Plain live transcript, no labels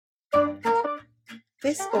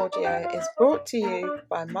This audio is brought to you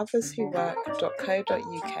by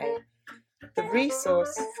motherswhowork.co.uk, the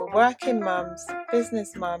resource for working mums,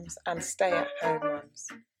 business mums and stay-at-home mums.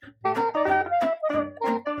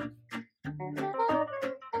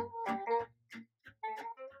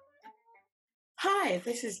 Hi,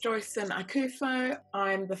 this is Joyson Akufo.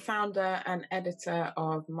 I'm the founder and editor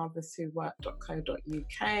of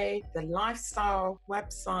motherswhowork.co.uk, the lifestyle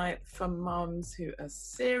website for mums who are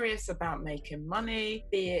serious about making money,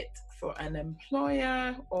 be it for an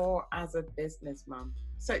employer or as a business mum.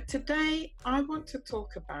 So today I want to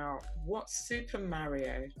talk about what Super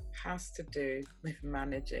Mario has to do with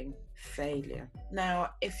managing failure.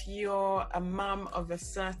 Now, if you're a mum of a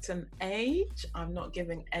certain age, I'm not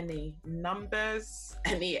giving any numbers,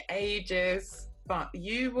 any ages, but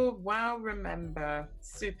you will well remember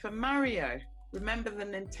Super Mario. Remember the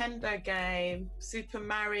Nintendo game, Super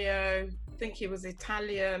Mario? I think he was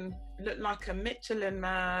Italian, looked like a Michelin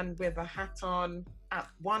man with a hat on. At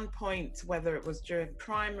one point, whether it was during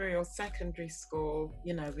primary or secondary school,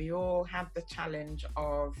 we all had the challenge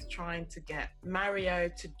of trying to get Mario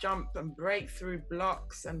to jump and break through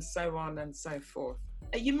blocks and so on and so forth.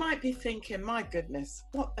 You might be thinking, my goodness,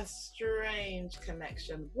 what a strange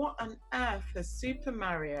connection. What on earth has Super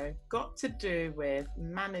Mario got to do with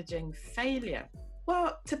managing failure?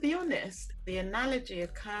 Well, to be honest, the analogy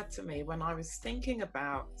occurred to me when I was thinking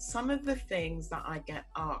about some of the things that I get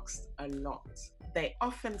asked a lot. They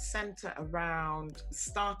often center around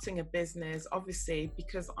starting a business, obviously,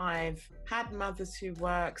 because I've had Mothers Who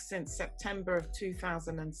Work since September of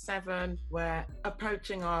 2007. We're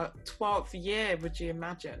approaching our 12th year, would you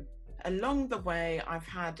imagine? Along the way, I've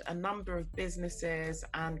had a number of businesses,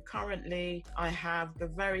 and currently I have the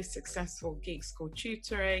very successful Geek School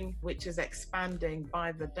Tutoring, which is expanding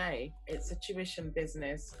by the day. It's a tuition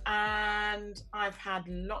business, and I've had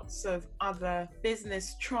lots of other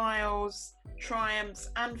business trials, triumphs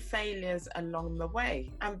and failures along the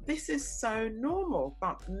way. And this is so normal,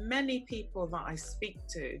 but many people that I speak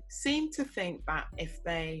to seem to think that if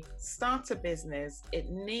they start a business, it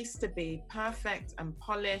needs to be perfect and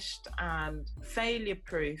polished and failure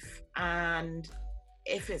proof, and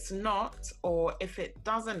if it's not, or if it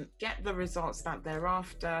doesn't get the results that they're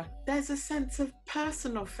after, there's a sense of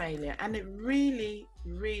personal failure, and it really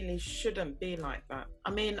shouldn't be like that.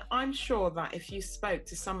 I mean, I'm sure that if you spoke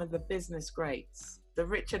to some of the business greats, the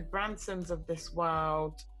Richard Bransons of this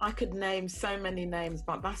world, I could name so many names,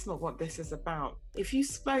 but that's not what this is about. If you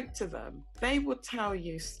spoke to them, they would tell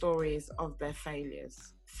you stories of their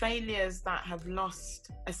failures that have lost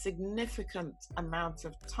a significant amount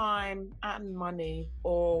of time and money,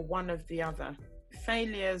 or one of the other.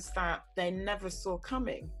 Failures that they never saw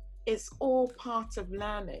coming. It's all part of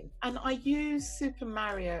learning. And I use Super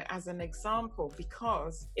Mario as an example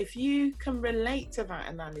because if you can relate to that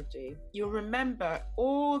analogy, you'll remember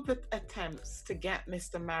all the attempts to get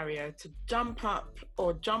Mr. Mario to jump up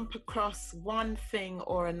or jump across one thing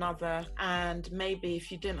or another. And maybe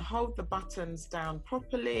if you didn't hold the buttons down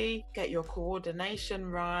properly, get your coordination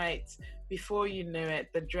right, before you knew it,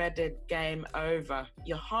 the dreaded game over.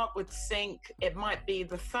 Your heart would sink. It might be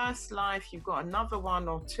the first life, you've got another one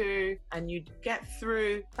or two, and you'd get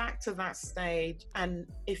through back to that stage. And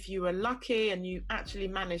if you were lucky and you actually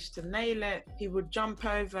managed to nail it, he would jump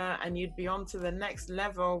over and you'd be on to the next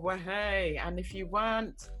level. Well, hey, and if you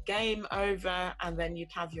weren't, game over, and then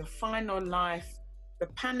you'd have your final life. The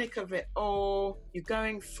panic of it all, you're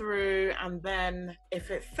going through, and then if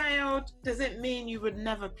it failed, does it mean you would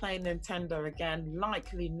never play Nintendo again?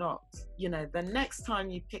 Likely not. The next time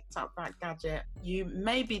you picked up that gadget, you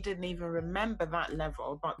maybe didn't even remember that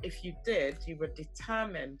level, but if you did, you were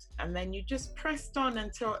determined, and then you just pressed on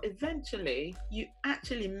until eventually you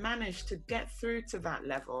actually managed to get through to that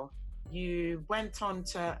level. You went on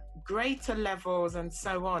to greater levels and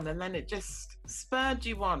so on, and then it just spurred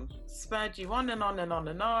you on and on and on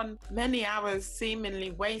and on. Many hours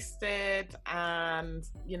seemingly wasted, and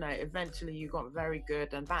eventually you got very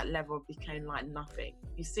good, and that level became like nothing.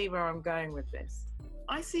 You see where I'm going with this?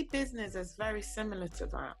 I see business as very similar to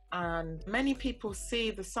that, and many people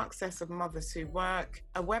see the success of Mothers Who Work,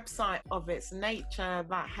 a website of its nature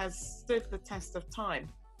that has stood the test of time.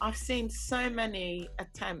 I've seen so many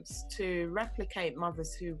attempts to replicate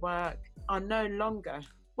Mothers Who Work are no longer.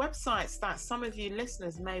 Websites that some of you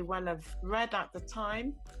listeners may well have read at the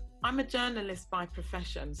time. I'm a journalist by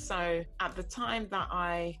profession, so at the time that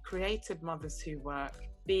I created Mothers Who Work,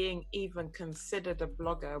 being even considered a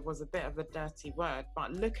blogger was a bit of a dirty word.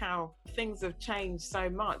 But look how things have changed so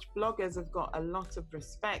much. Bloggers have got a lot of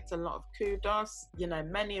respect, a lot of kudos. You know,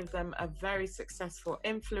 many of them are very successful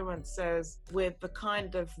influencers with the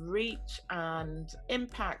kind of reach and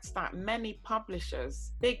impact that many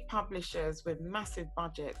publishers, big publishers with massive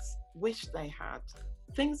budgets, wish they had.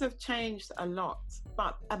 Things have changed a lot,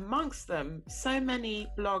 but amongst them, so many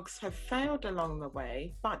blogs have failed along the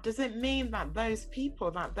way. But does it mean that those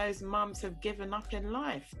people, that those mums have given up in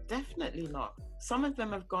life? Definitely not. Some of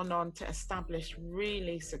them have gone on to establish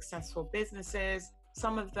really successful businesses.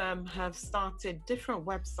 Some of them have started different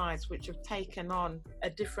websites which have taken on a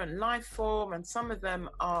different life form, and some of them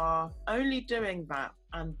are only doing that,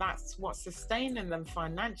 and that's what's sustaining them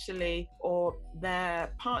financially, or their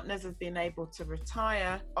partners have been able to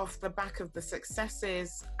retire off the back of the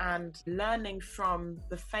successes and learning from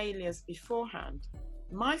the failures beforehand.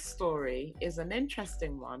 My story is an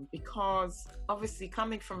interesting one because obviously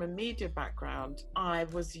coming from a media background, I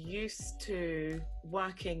was used to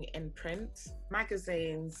working in print,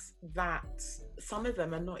 magazines that some of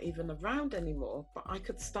them are not even around anymore, but I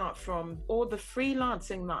could start from all the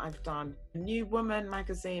freelancing that I've done. New Woman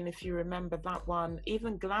magazine, if you remember that one,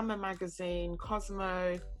 even Glamour magazine,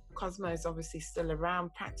 Cosmo is obviously still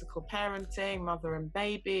around, Practical Parenting, Mother and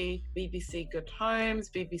Baby, BBC Good Homes,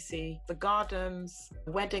 BBC The Gardens,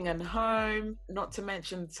 Wedding and Home, not to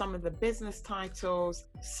mention some of the business titles.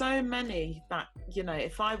 So many that, you know,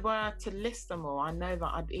 if I were to list them all, I know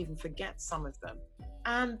that I'd even forget some of them.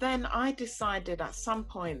 And then I decided at some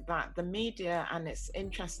point that the media and its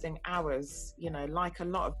interesting hours, you know, like a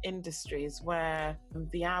lot of industries where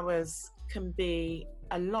the hours can be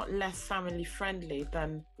a lot less family friendly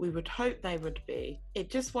than we would hope they would be, it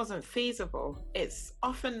just wasn't feasible. It's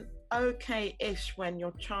often okay-ish when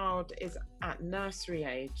your child is at nursery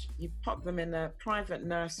age. You pop them in a private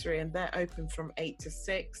nursery and they're open from 8 to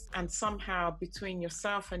 6, and somehow between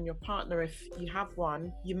yourself and your partner, if you have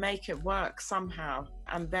one, you make it work somehow,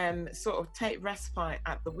 and then sort of take respite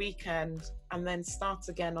at the weekend and then start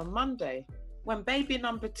again on Monday. When baby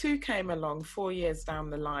number 2 came along 4 years down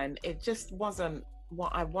the line, it just wasn't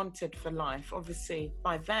what I wanted for life. Obviously,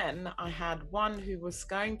 by then I had one who was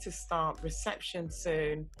going to start reception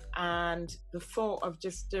soon, and the thought of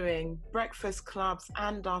just doing breakfast clubs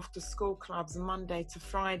and after school clubs Monday to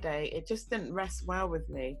Friday, it just didn't rest well with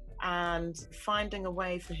me. And finding a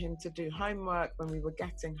way for him to do homework when we were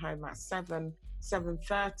getting home at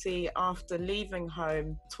 7:30 after leaving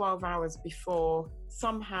home 12 hours before,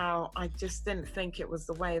 somehow I just didn't think it was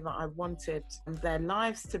the way that I wanted their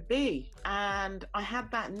lives to be. And I had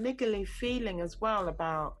that niggly feeling as well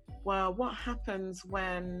about, well, what happens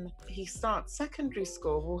when he starts secondary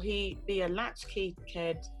school? Will he be a latchkey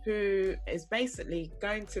kid who is basically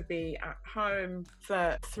going to be at home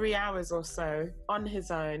for 3 hours or so on his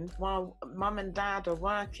own while mum and dad are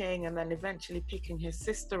working, and then eventually picking his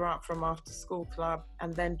sister up from after school club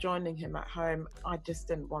and then joining him at home? I just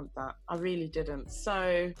didn't want that. I really didn't.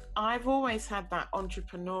 So I've always had that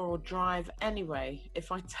entrepreneurial drive anyway.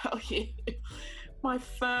 If I tell you, my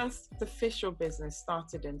first official business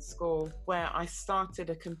started in school, where I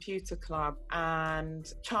started a computer club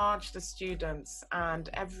and charged the students, and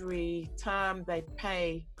every term they'd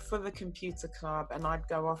pay for the computer club and I'd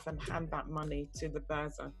go off and hand that money to the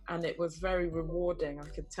Bursa. And it was very rewarding, I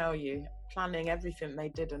could tell you, planning everything they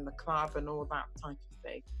did in the club and all that type of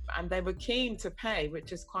thing. And they were keen to pay,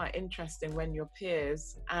 which is quite interesting when your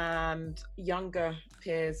peers and younger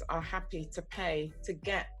peers are happy to pay to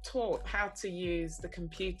get taught how to use the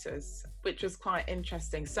computers, which was quite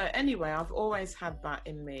interesting. So anyway, I've always had that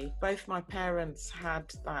in me. Both my parents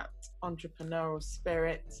had that entrepreneurial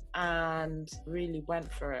spirit and really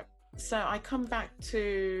went for it. So I come back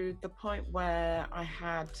to the point where I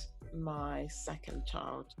had my second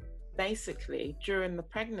child. Basically, during the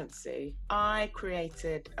pregnancy, I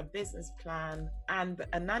created a business plan and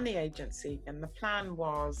a nanny agency. And the plan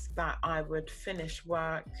was that I would finish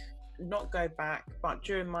work, not go back, but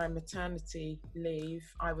during my maternity leave,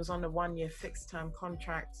 I was on a 1-year fixed term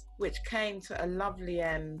contract, which came to a lovely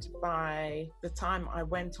end by the time I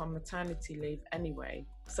went on maternity leave anyway.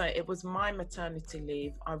 So it was my maternity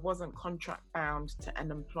leave. I wasn't contract bound to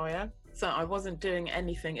an employer. So I wasn't doing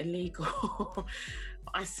anything illegal.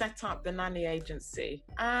 I set up the nanny agency,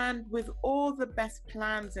 and with all the best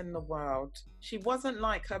plans in the world, she wasn't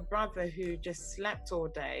like her brother who just slept all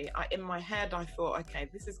day. In my head, I thought, okay,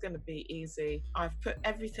 this is going to be easy. I've put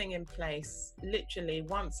everything in place. Literally,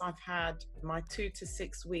 once I've had my 2 to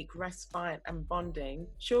 6 week respite and bonding,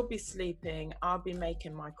 she'll be sleeping. I'll be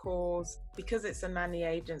making my calls. Because it's a nanny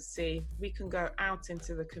agency, we can go out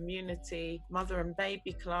into the community, mother and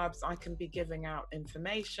baby clubs. I can be giving out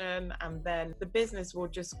information, and then the business will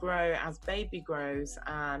just grow as baby grows,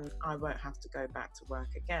 and I won't have to go back to work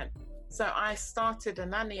again. So I started a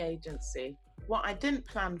nanny agency. What I didn't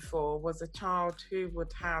plan for was a child who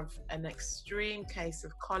would have an extreme case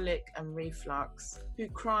of colic and reflux, who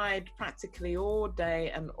cried practically all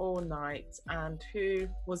day and all night, and who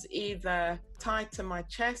was either tied to my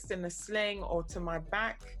chest in a sling or to my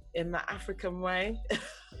back in the African way.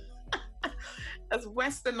 As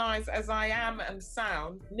westernized as I am and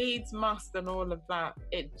sound, needs must and all of that,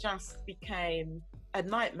 it just became a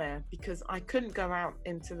nightmare because I couldn't go out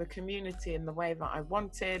into the community in the way that I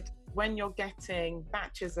wanted. When you're getting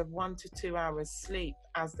batches of 1 to 2 hours sleep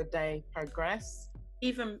as the day progressed,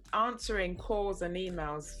 even answering calls and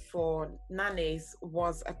emails for nannies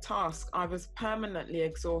was a task. I was permanently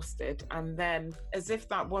exhausted. And then, as if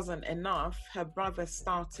that wasn't enough, her brother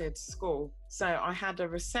started school. So I had a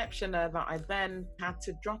receptioner that I then had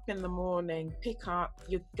to drop in the morning, pick up.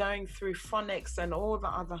 You're going through phonics and all the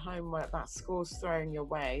other homework that school's throwing your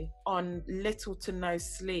way on little to no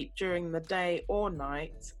sleep during the day or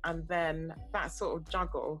night. And then that sort of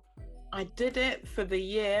juggle. I did it for the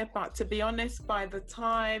year, but to be honest, by the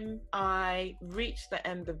time I reached the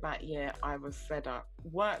end of that year, I was fed up.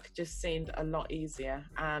 Work just seemed a lot easier,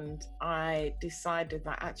 and I decided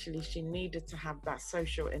that actually she needed to have that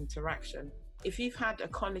social interaction. If you've had a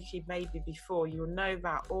colicky baby before, you'll know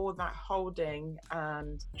that all that holding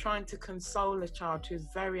and trying to console a child who's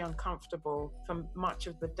very uncomfortable for much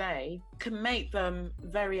of the day can make them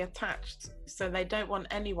very attached. So they don't want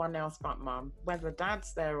anyone else but mum. Whether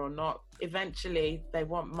dad's there or not, eventually they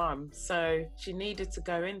want mum. So she needed to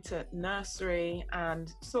go into nursery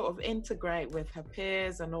and sort of integrate with her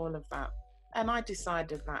peers and all of that. And I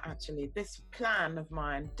decided that actually this plan of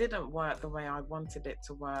mine didn't work the way I wanted it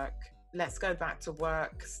to work. Let's go back to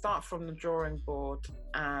work, start from the drawing board,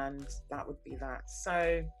 and that would be that.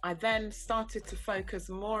 So I then started to focus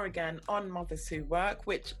more again on Mothers Who Work,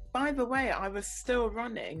 which, by the way, I was still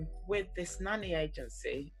running with this nanny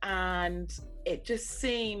agency. And it just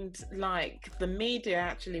seemed like the media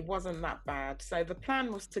actually wasn't that bad. So the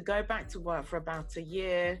plan was to go back to work for about a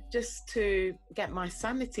year, just to get my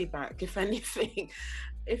sanity back, if anything.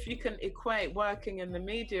 If you can equate working in the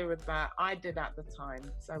media with that, I did at the time.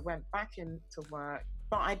 So I went back into work,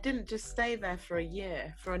 but I didn't just stay there for a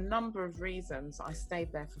year. For a number of reasons, I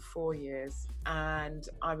stayed there for 4 years, and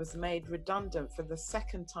I was made redundant for the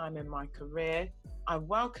second time in my career. I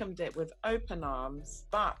welcomed it with open arms,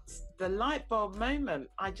 but the light bulb moment,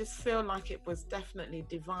 I just feel like it was definitely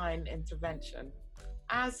divine intervention.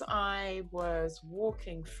 As I was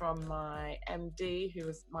walking from my MD, who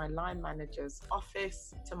was my line manager's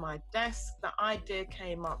office, to my desk, the idea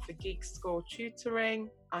came up for Geek School Tutoring.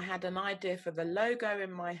 I had an idea for the logo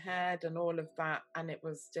in my head and all of that, and it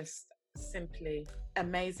was just simply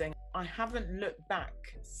amazing. I haven't looked back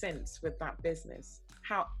since with that business.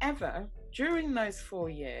 However, during those 4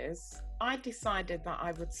 years, I decided that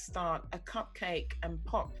I would start a cupcake and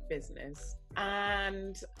pop business.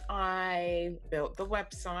 And I built the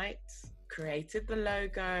website, created the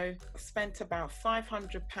logo, spent about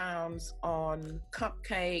 £500 on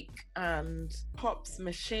cupcake and pops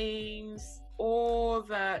machines, all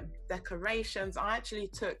the decorations. I actually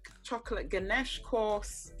took chocolate Ganesh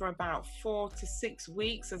course for about 4 to 6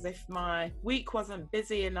 weeks, as if my week wasn't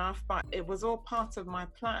busy enough, but it was all part of my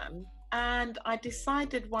plan. And I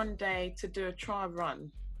decided one day to do a trial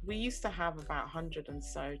run. We used to have about 100 and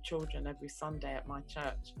so children every Sunday at my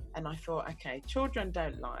church. And I thought, okay, children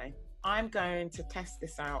don't lie. I'm going to test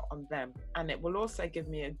this out on them. And it will also give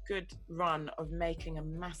me a good run of making a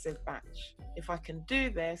massive batch. If I can do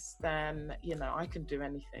this, then, I can do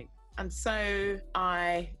anything. And so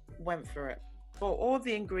I went for it. Bought all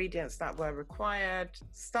the ingredients that were required,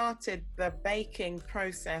 started the baking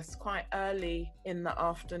process quite early in the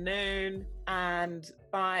afternoon, and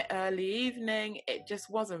by early evening, it just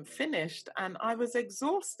wasn't finished, and I was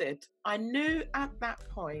exhausted. I knew at that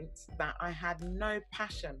point that I had no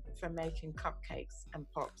passion for making cupcakes and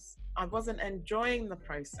pops. I wasn't enjoying the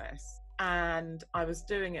process, and I was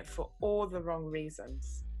doing it for all the wrong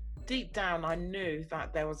reasons. deep down, I knew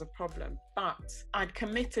that there was a problem, but I'd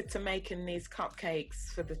committed to making these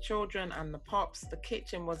cupcakes for the children and the pops. The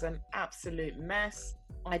kitchen was an absolute mess.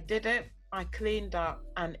 I did it, I cleaned up,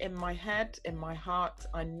 and in my head, in my heart,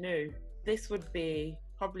 I knew this would be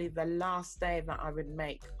probably the last day that I would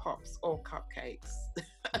make pops or cupcakes.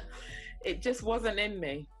 It just wasn't in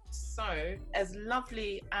me. So, as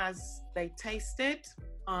lovely as they tasted,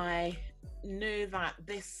 I knew that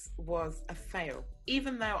this was a fail.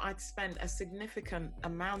 Even though I'd spent a significant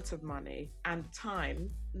amount of money and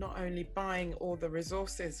time, not only buying all the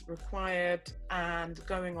resources required and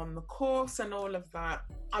going on the course and all of that,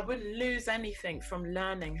 I wouldn't lose anything from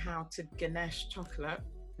learning how to Ganesh chocolate.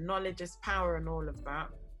 Knowledge is power and all of that.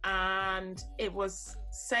 And it was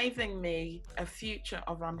saving me a future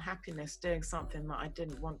of unhappiness doing something that I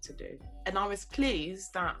didn't want to do. And I was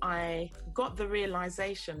pleased that I got the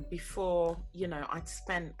realization before, I'd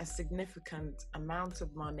spent a significant amount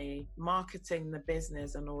of money marketing the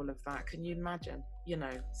business and all of that. Can you imagine,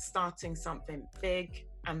 starting something big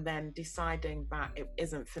and then deciding that it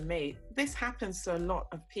isn't for me? This happens to a lot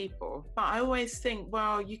of people, but I always think,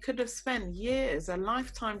 well, you could have spent years, a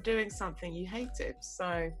lifetime doing something you hated.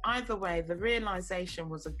 So either way, the realization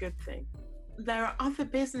was a good thing. There are other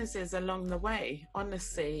businesses along the way,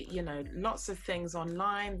 honestly, lots of things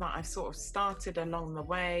online that I've sort of started along the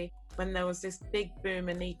way. When there was this big boom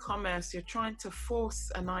in e-commerce, you're trying to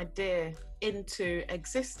force an idea into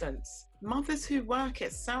existence. Mothers Who Work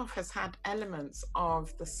itself has had elements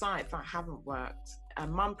of the site that haven't worked. A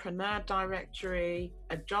mompreneur directory,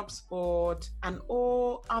 a jobs board, and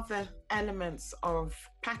all other elements of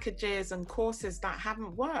packages and courses that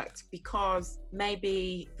haven't worked because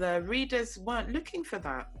maybe the readers weren't looking for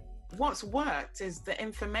that. What's worked is the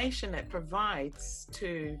information it provides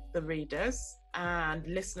to the readers and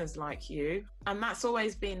listeners like you, and that's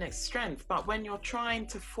always been its strength. But when you're trying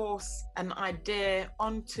to force an idea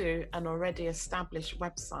onto an already established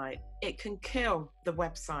website, it can kill the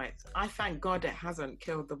website. I thank God it hasn't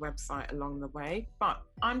killed the website along the way, but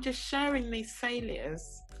I'm just sharing these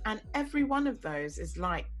failures, and every one of those is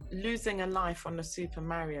like losing a life on a Super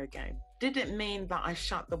Mario game. Did it mean that I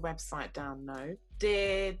shut the website down? No.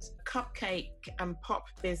 Did cupcake and pop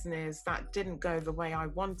business that didn't go the way I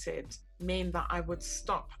wanted mean that I would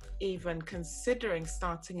stop even considering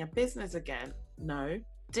starting a business again? No.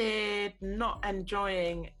 Did not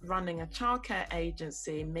enjoying running a childcare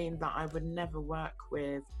agency mean that I would never work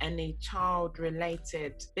with any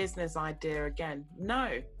child-related business idea again?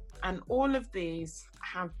 No. And all of these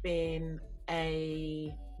have been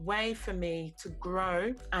a way for me to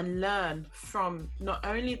grow and learn from not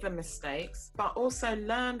only the mistakes, but also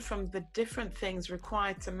learn from the different things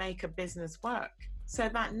required to make a business work. So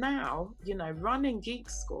that now, running Geek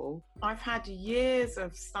School, I've had years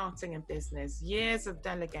of starting a business, years of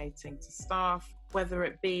delegating to staff, whether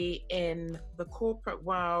it be in the corporate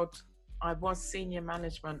world, I was senior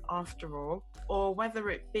management after all, or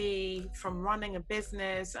whether it be from running a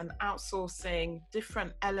business and outsourcing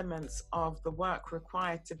different elements of the work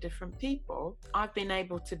required to different people. I've been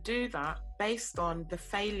able to do that based on the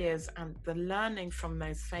failures and the learning from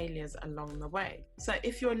those failures along the way. So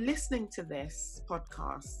if you're listening to this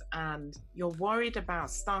podcast and you're worried about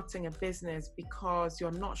starting a business because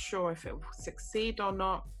you're not sure if it will succeed or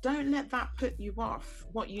not, don't let that put you off.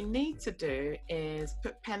 What you need to do is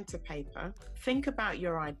put pen to paper, think about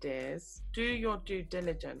your ideas, do your due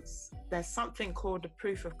diligence. There's something called a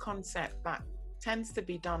proof of concept that tends to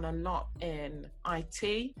be done a lot in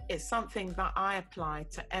IT. It's something that I apply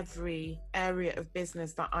to every area of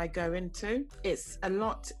business that I go into. It's a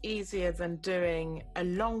lot easier than doing a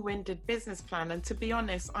long-winded business plan. And to be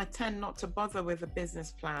honest, I tend not to bother with a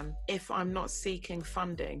business plan if I'm not seeking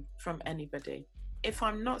funding from anybody. If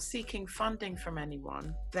I'm not seeking funding from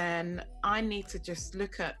anyone, then I need to just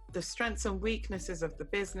look at the strengths and weaknesses of the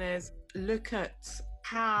business, look at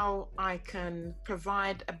how I can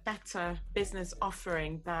provide a better business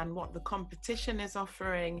offering than what the competition is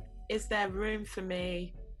offering. Is there room for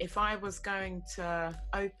me? If I was going to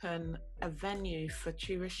open a venue for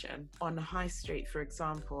tuition on a high street, for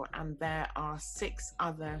example, and there are 6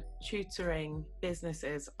 other tutoring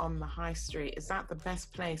businesses on the high street, is that the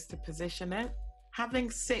best place to position it? Having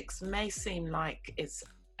 6 may seem like it's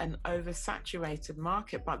an oversaturated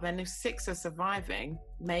market, but then if 6 are surviving,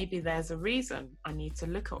 maybe there's a reason. I need to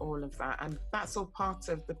look at all of that, and that's all part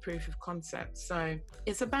of the proof of concept. So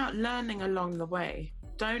it's about learning along the way.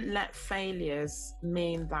 Don't let failures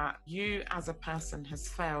mean that you as a person has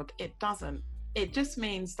failed. It doesn't. It just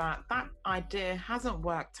means that that idea hasn't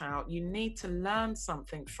worked out. You need to learn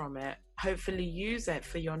something from it. hopefully use it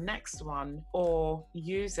for your next one, or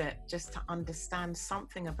use it just to understand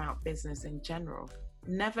something about business in general.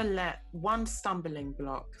 Never let one stumbling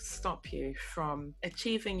block stop you from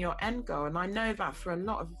achieving your end goal. And I know that for a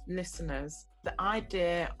lot of listeners, the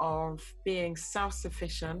idea of being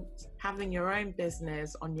self-sufficient, having your own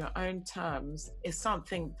business on your own terms is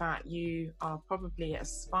something that you are probably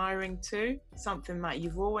aspiring to, something that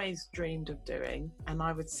you've always dreamed of doing. And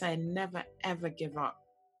I would say never, ever give up.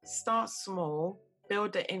 Start small,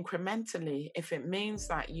 build it incrementally. If it means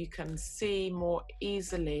that you can see more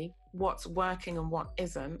easily what's working and what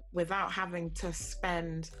isn't, without having to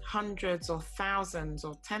spend hundreds or thousands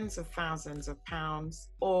or tens of thousands of pounds,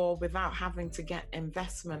 or without having to get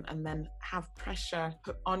investment and then have pressure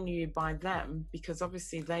put on you by them, because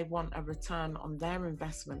obviously they want a return on their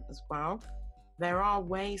investment as well. There are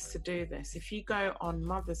ways to do this. If you go on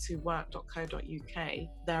motherswhowork.co.uk,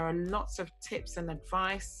 there are lots of tips and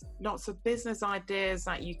advice, lots of business ideas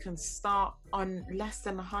that you can start on less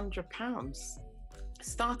than £100.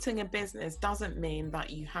 Starting a business doesn't mean that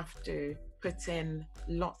you have to put in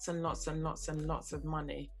lots and lots and lots and lots of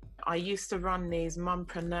money. I used to run these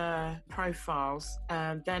mumpreneur profiles,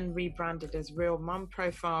 then rebranded as Real Mum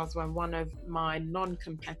Profiles, when one of my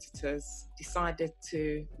non-competitors decided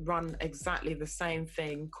to run exactly the same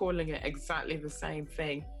thing, calling it exactly the same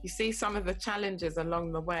thing. You see some of the challenges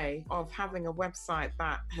along the way of having a website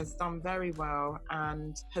that has done very well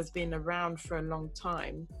and has been around for a long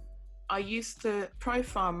time. I used to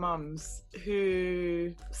profile mums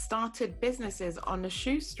who started businesses on a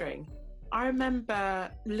shoestring. I remember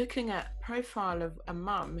looking at a profile of a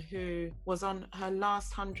mum who was on her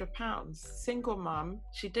last £100, single mum.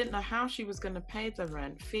 She didn't know how she was going to pay the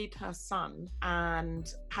rent, feed her son,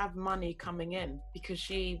 and have money coming in, because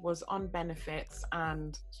she was on benefits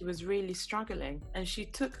and she was really struggling. And she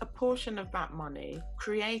took a portion of that money,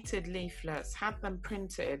 created leaflets, had them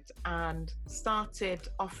printed, and started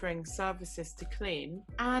offering services to clean.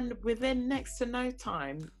 And within next to no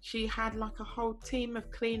time, she had like a whole team of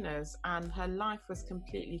cleaners, and her life was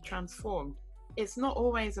completely transformed. It's not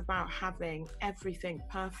always about having everything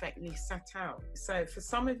perfectly set out. So for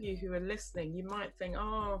some of you who are listening, you might think,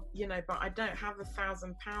 but I don't have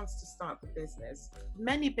 £1,000 to start the business.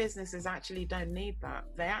 Many businesses actually don't need that.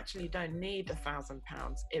 They actually don't need £1,000.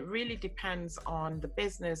 It really depends on the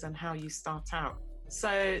business and how you start out.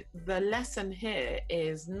 So the lesson here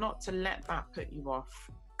is not to let that put you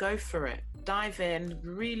off. Go for it. Dive in,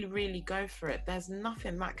 really, really go for it. There's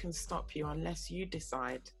nothing that can stop you unless you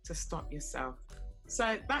decide to stop yourself.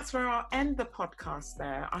 So that's where I'll end the podcast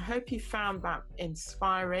there. I hope you found that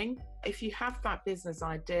inspiring. If you have that business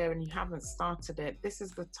idea and you haven't started it, this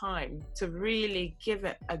is the time to really give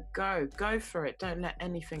it a go. Go for it. Don't let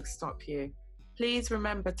anything stop you. Please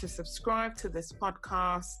remember to subscribe to this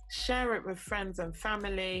podcast, share it with friends and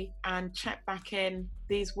family, and check back in.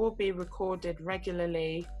 These will be recorded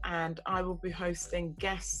regularly, and I will be hosting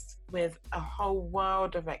guests with a whole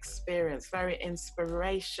world of experience, very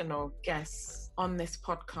inspirational guests on this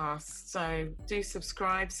podcast. So do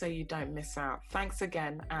subscribe so you don't miss out. Thanks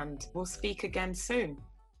again, and we'll speak again soon.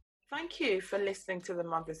 Thank you for listening to the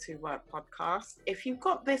Mothers Who Work podcast. If you've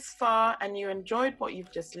got this far and you enjoyed what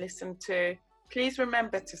you've just listened to, please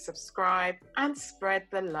remember to subscribe and spread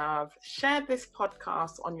the love. Share this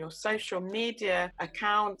podcast on your social media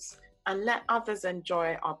accounts and let others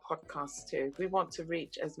enjoy our podcast too. We want to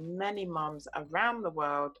reach as many mums around the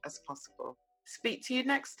world as possible. Speak to you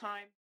next time.